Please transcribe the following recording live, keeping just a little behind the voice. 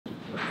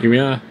Here we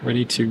are,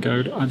 ready to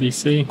go to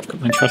IBC.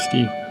 Got my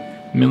trusty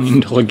 $1 million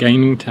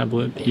gaming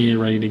tablet here,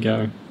 ready to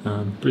go.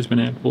 Brisbane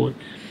Airport,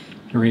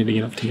 ready to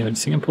get off to go to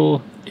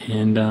Singapore,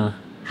 and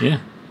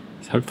yeah,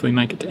 hopefully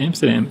make it to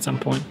Amsterdam at some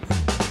point.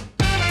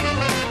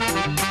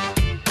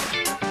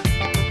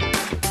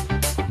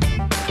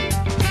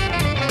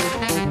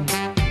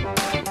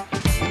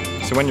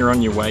 So when you're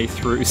on your way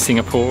through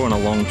Singapore on a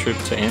long trip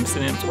to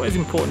Amsterdam, it's always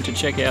important to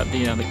check out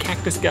the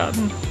cactus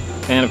garden,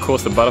 and of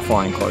course the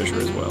butterfly enclosure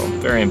as well.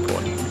 Very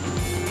important.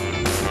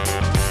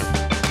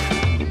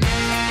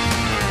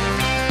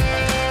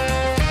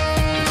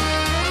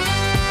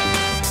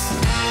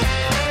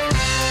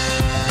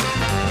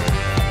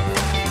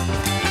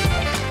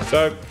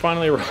 So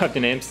finally arrived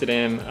in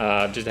Amsterdam.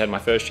 I've just had my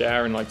first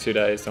shower in like 2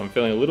 days, so I'm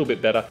feeling a little bit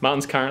better.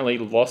 Martin's currently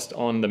lost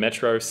on the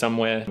metro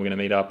somewhere. We're gonna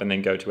meet up and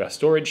then go to our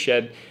storage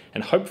shed,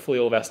 and hopefully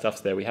all of our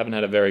stuff's there. We haven't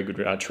had a very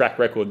good track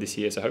record this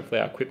year, so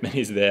hopefully our equipment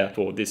is there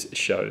for this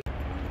show.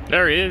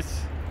 There he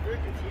is. Very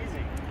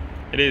confusing.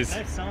 It is.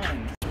 No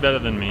signs. It's better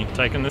than me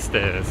taking the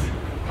stairs.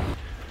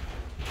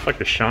 It's like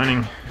The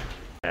Shining.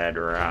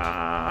 Bedroom.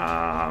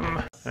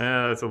 Yeah,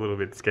 that's a little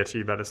bit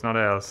sketchy, but it's not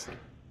ours.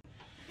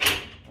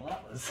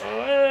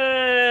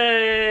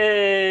 Hey!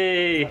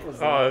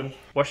 Oh,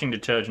 washing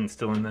detergent's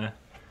still in there.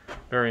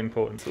 Very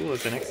important. Oh,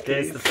 there's an X key.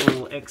 There's the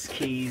full X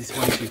keys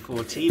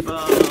 124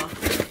 T-bar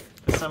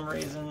for some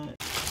reason.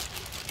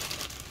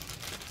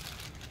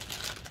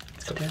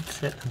 It's a dead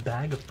set a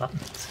bag of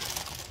buttons.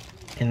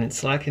 And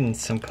it's like in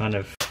some kind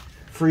of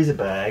freezer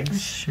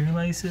bags.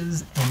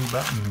 Shoelaces and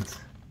buttons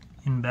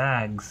in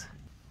bags.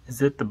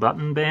 Is it the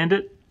button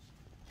bandit?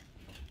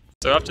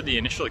 So after the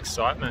initial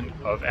excitement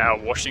of our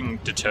washing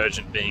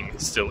detergent being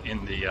still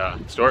in the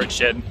storage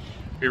shed,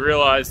 we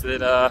realized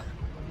that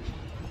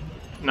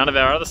none of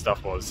our other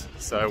stuff was.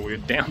 So we're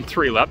down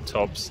 3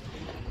 laptops.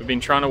 We've been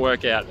trying to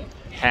work out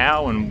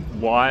how and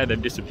why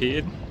they've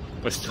disappeared.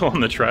 We're still on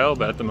the trail,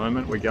 but at the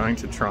moment we're going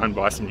to try and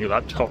buy some new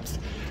laptops.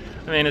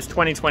 I mean, it's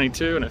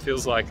 2022 and it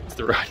feels like it's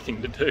the right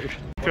thing to do.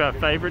 To our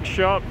favorite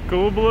shop,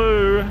 Cool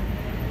Blue.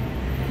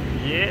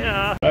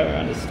 Yeah. I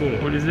understood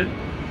it. What is it?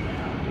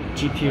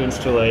 GPU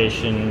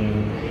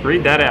installation.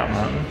 Read that out,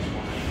 Martin.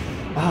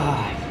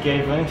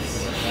 Gave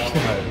us.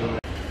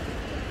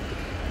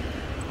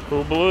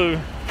 Cool Blue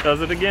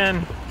does it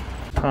again.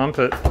 Pump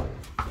it.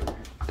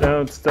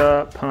 Don't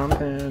stop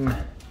pumping.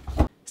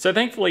 So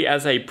thankfully,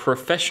 as a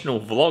professional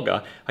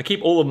vlogger, I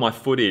keep all of my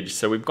footage.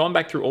 So we've gone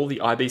back through all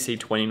the IBC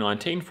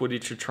 2019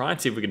 footage to try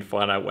and see if we can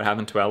find out what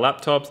happened to our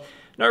laptops.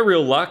 No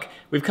real luck.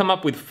 We've come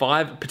up with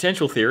 5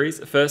 potential theories.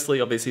 Firstly,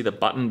 obviously the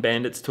button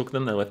bandits took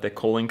them. They left their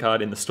calling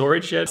card in the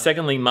storage shed.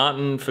 Secondly,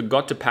 Martin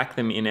forgot to pack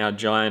them in our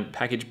giant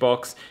package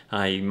box.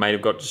 He may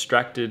have got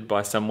distracted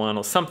by someone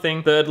or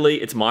something.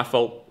 Thirdly, it's my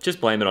fault.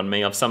 Just blame it on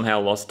me. I've somehow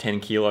lost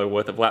 10 kilo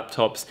worth of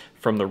laptops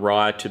from the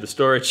ride to the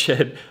storage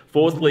shed.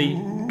 Fourthly,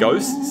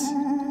 ghosts.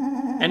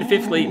 And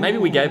fifthly, maybe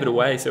we gave it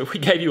away. So if we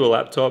gave you a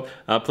laptop,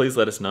 please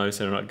let us know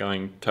so we're not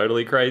going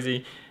totally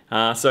crazy.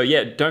 So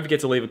yeah, don't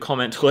forget to leave a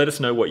comment to let us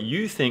know what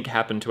you think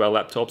happened to our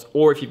laptops,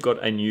 or if you've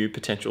got a new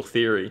potential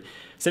theory.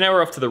 So now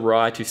we're off to the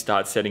ride to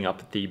start setting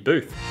up the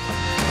booth.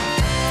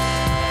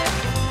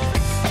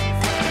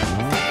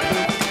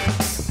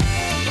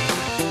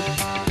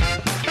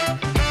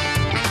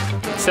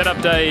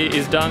 Setup day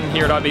is done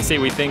here at IBC,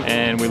 we think,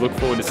 and we look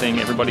forward to seeing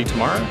everybody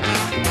tomorrow.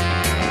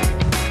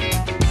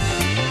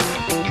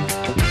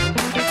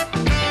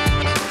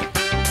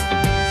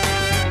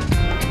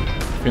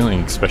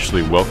 Feeling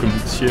especially welcome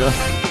this year.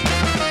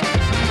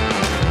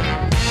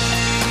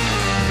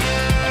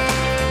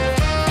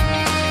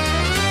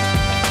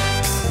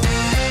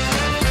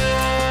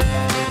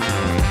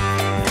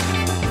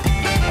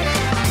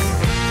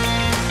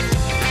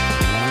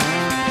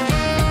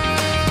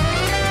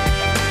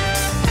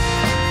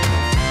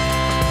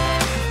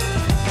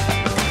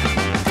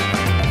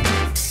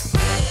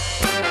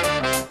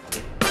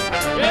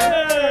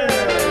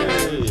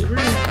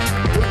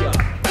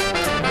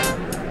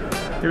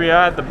 Here we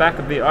are at the back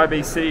of the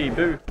IBC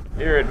booth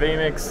here at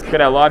vMix.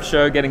 Got our live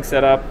show getting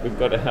set up. We've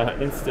got our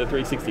Insta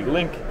 360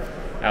 link,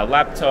 our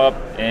laptop,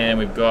 and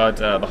we've got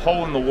the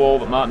hole in the wall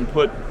that Martin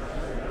put.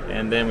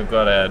 And then we've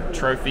got a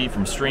trophy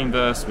from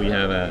Streamverse. We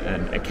have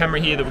a camera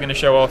here that we're going to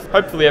show off.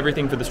 Hopefully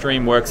everything for the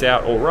stream works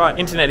out all right.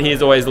 Internet here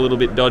is always a little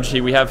bit dodgy.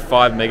 We have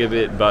 5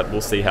 megabit, but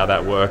we'll see how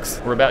that works.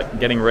 We're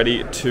about getting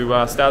ready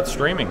to start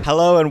streaming.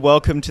 Hello and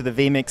welcome to the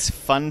vMix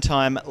Fun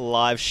Time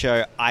live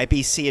show,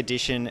 IBC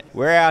edition.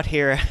 We're out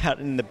here out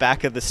in the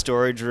back of the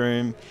storage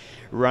room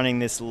running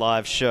this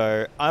live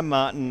show. I'm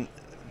Martin,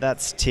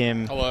 that's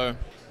Tim. Hello.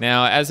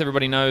 Now, as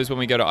everybody knows, when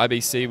we go to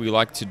IBC, we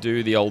like to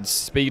do the old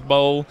speed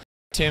bowl.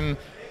 Tim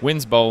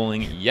wins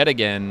bowling yet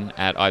again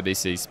at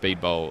IBC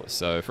Speed Bowl.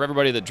 So for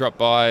everybody that dropped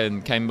by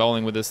and came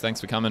bowling with us, thanks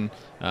for coming.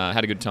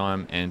 Had a good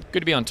time and good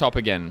to be on top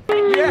again.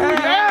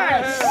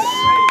 Yes!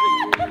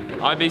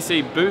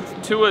 IBC booth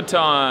tour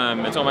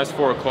time. It's almost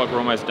 4 o'clock, we're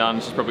almost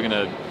done. She's probably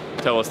gonna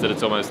tell us that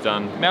it's almost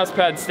done.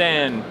 Mousepad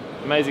stand.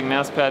 Amazing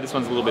mousepad. This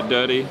one's a little bit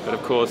dirty, but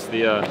of course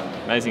the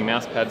amazing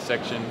mousepad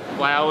section.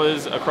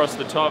 Flowers across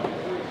the top.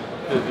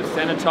 the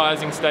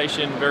sanitizing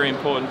station, very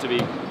important to be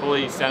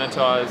fully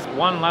sanitized.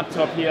 One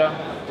laptop here,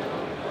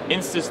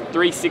 Insta's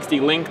 360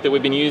 link that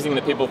we've been using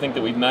that people think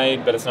that we've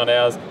made, but it's not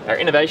ours. Our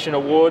Innovation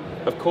Award,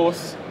 of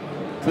course.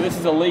 So this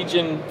is a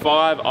Legion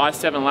 5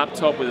 i7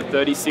 laptop with a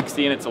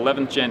 3060 and it's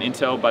 11th gen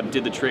Intel, but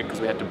did the trick because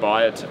we had to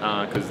buy it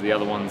because the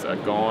other ones are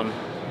gone.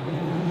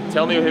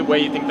 Tell me where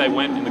you think they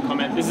went in the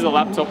comments. This is a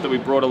laptop that we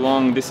brought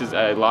along. This is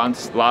a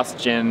last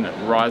gen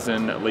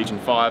Ryzen Legion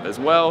 5 as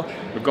well.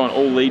 We've gone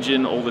all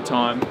Legion all the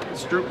time.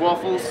 Stroop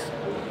waffles.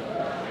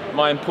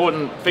 My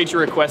important feature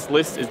request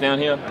list is down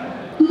here.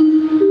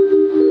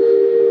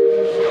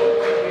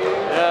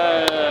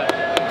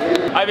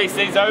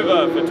 IBC's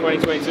over for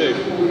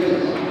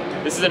 2022.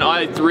 This is an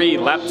i3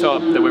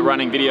 laptop that we're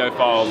running video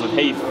files with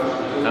Heath,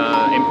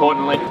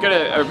 importantly. We've got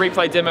a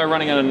replay demo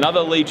running on another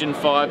Legion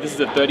 5. This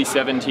is a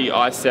 3070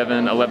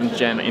 i7 11th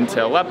gen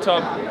Intel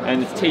laptop,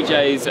 and it's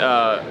TJ's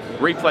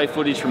replay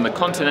footage from the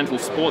Continental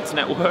Sports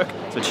Network,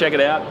 so check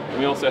it out.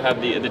 We also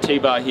have the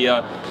T-bar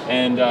here,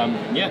 and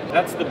yeah,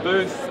 that's the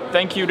booth.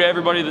 Thank you to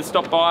everybody that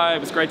stopped by.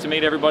 It was great to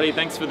meet everybody.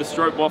 Thanks for the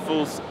stroke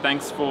waffles.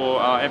 Thanks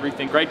for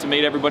everything. Great to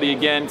meet everybody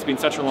again. It's been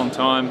such a long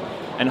time.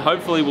 And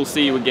hopefully we'll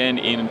see you again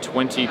in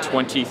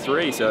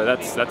 2023. So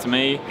that's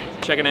me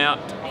checking out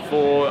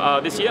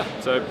for this year.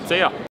 So see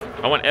ya.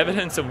 I want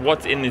evidence of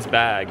what's in this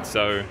bag.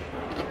 So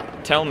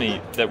tell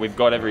me that we've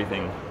got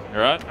everything. All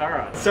right? All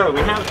right. So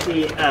we have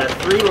the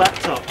 3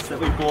 laptops that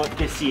we bought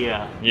this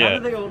year. Yeah. None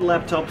of the old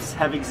laptops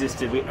have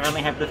existed. We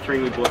only have the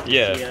 3 we bought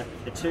this year.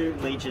 The 2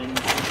 Legions.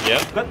 Yep.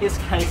 We've got this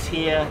case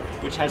here,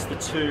 which has the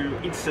 2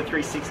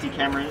 Insta360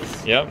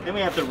 cameras. Yep. Then we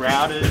have the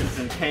routers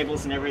and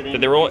cables and everything.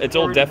 But it's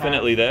all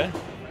definitely there?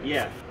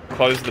 Yeah.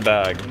 Close the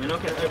bag. We're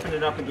not going to open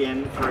it up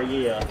again for a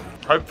year.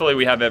 Hopefully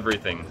we have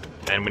everything.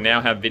 And we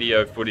now have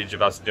video footage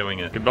of us doing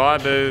it. Goodbye,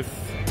 booth.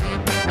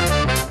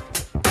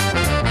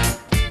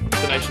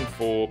 Destination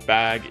 4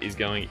 bag is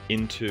going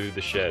into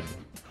the shed.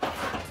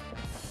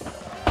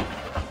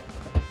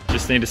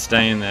 Just need to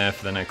stay in there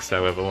for the next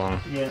however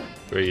long. Yeah.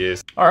 3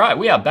 years. All right,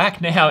 we are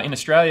back now in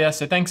Australia.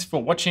 So thanks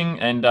for watching,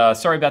 and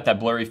sorry about that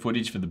blurry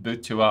footage for the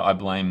booth tour. I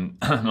blame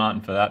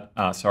Martin for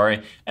that,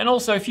 sorry. And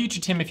also, future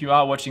Tim, if you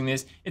are watching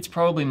this, it's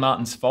probably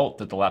Martin's fault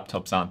that the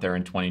laptops aren't there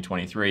in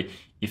 2023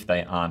 if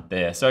they aren't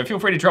there. So feel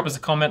free to drop us a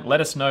comment.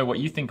 Let us know what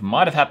you think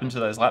might have happened to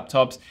those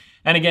laptops.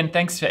 And again,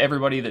 thanks for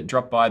everybody that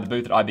dropped by the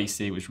booth at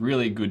IBC. It was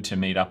really good to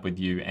meet up with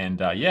you. And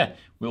yeah,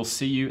 we'll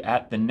see you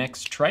at the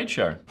next trade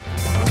show.